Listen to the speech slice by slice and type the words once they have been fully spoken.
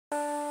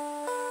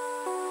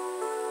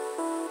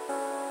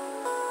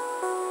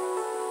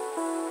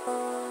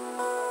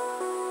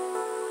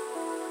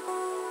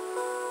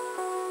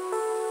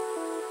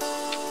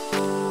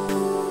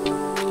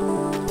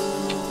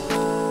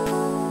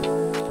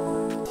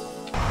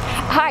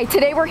Hi,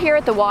 today we're here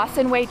at the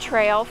Wasson Way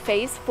Trail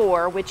Phase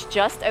 4, which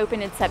just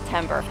opened in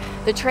September.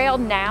 The trail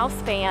now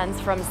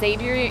spans from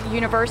Xavier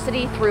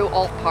University through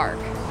Hyde Park.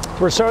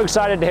 We're so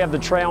excited to have the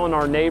trail in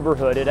our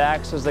neighborhood. It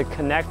acts as a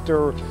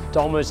connector to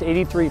almost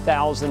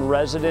 83,000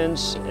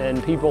 residents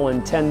and people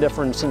in 10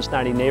 different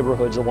Cincinnati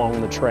neighborhoods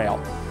along the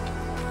trail.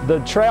 The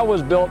trail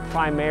was built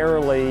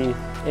primarily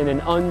in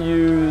an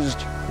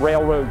unused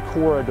railroad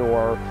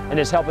corridor and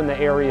is helping the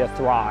area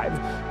thrive.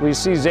 We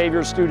see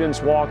Xavier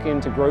students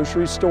walking to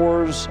grocery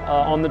stores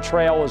on the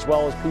trail, as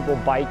well as people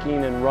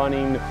biking and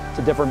running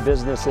to different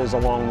businesses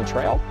along the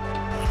trail.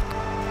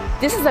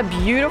 This is a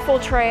beautiful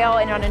trail,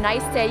 and on a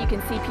nice day you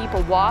can see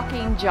people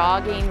walking,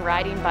 jogging,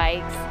 riding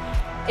bikes.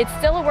 It's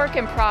still a work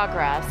in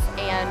progress,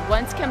 and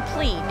once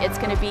complete, it's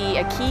going to be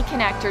a key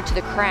connector to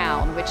the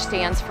Crown, which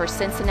stands for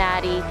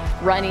Cincinnati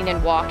Running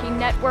and Walking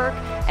Network,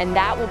 and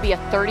that will be a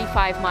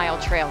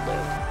 35-mile trail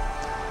loop.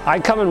 I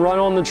come and run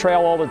on the trail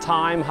all the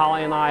time.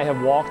 Holly and I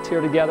have walked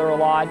here together a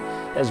lot,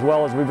 as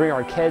well as we bring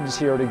our kids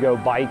here to go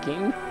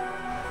biking.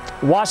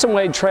 Wasson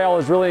Way Trail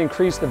has really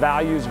increased the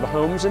values of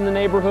homes in the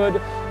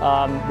neighborhood.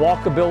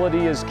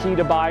 Walkability is key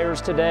to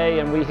buyers today,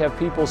 and we have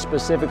people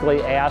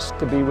specifically asked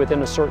to be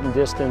within a certain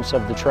distance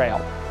of the trail.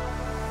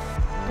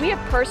 We have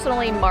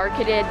personally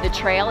marketed the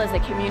trail as a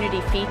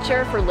community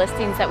feature for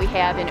listings that we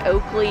have in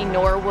Oakley,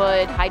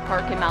 Norwood, Hyde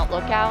Park, and Mount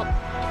Lookout.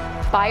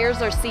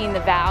 Buyers are seeing the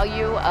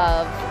value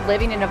of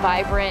living in a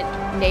vibrant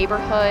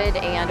neighborhood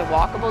and a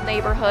walkable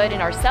neighborhood,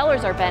 and our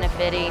sellers are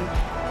benefiting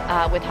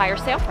with higher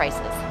sale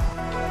prices.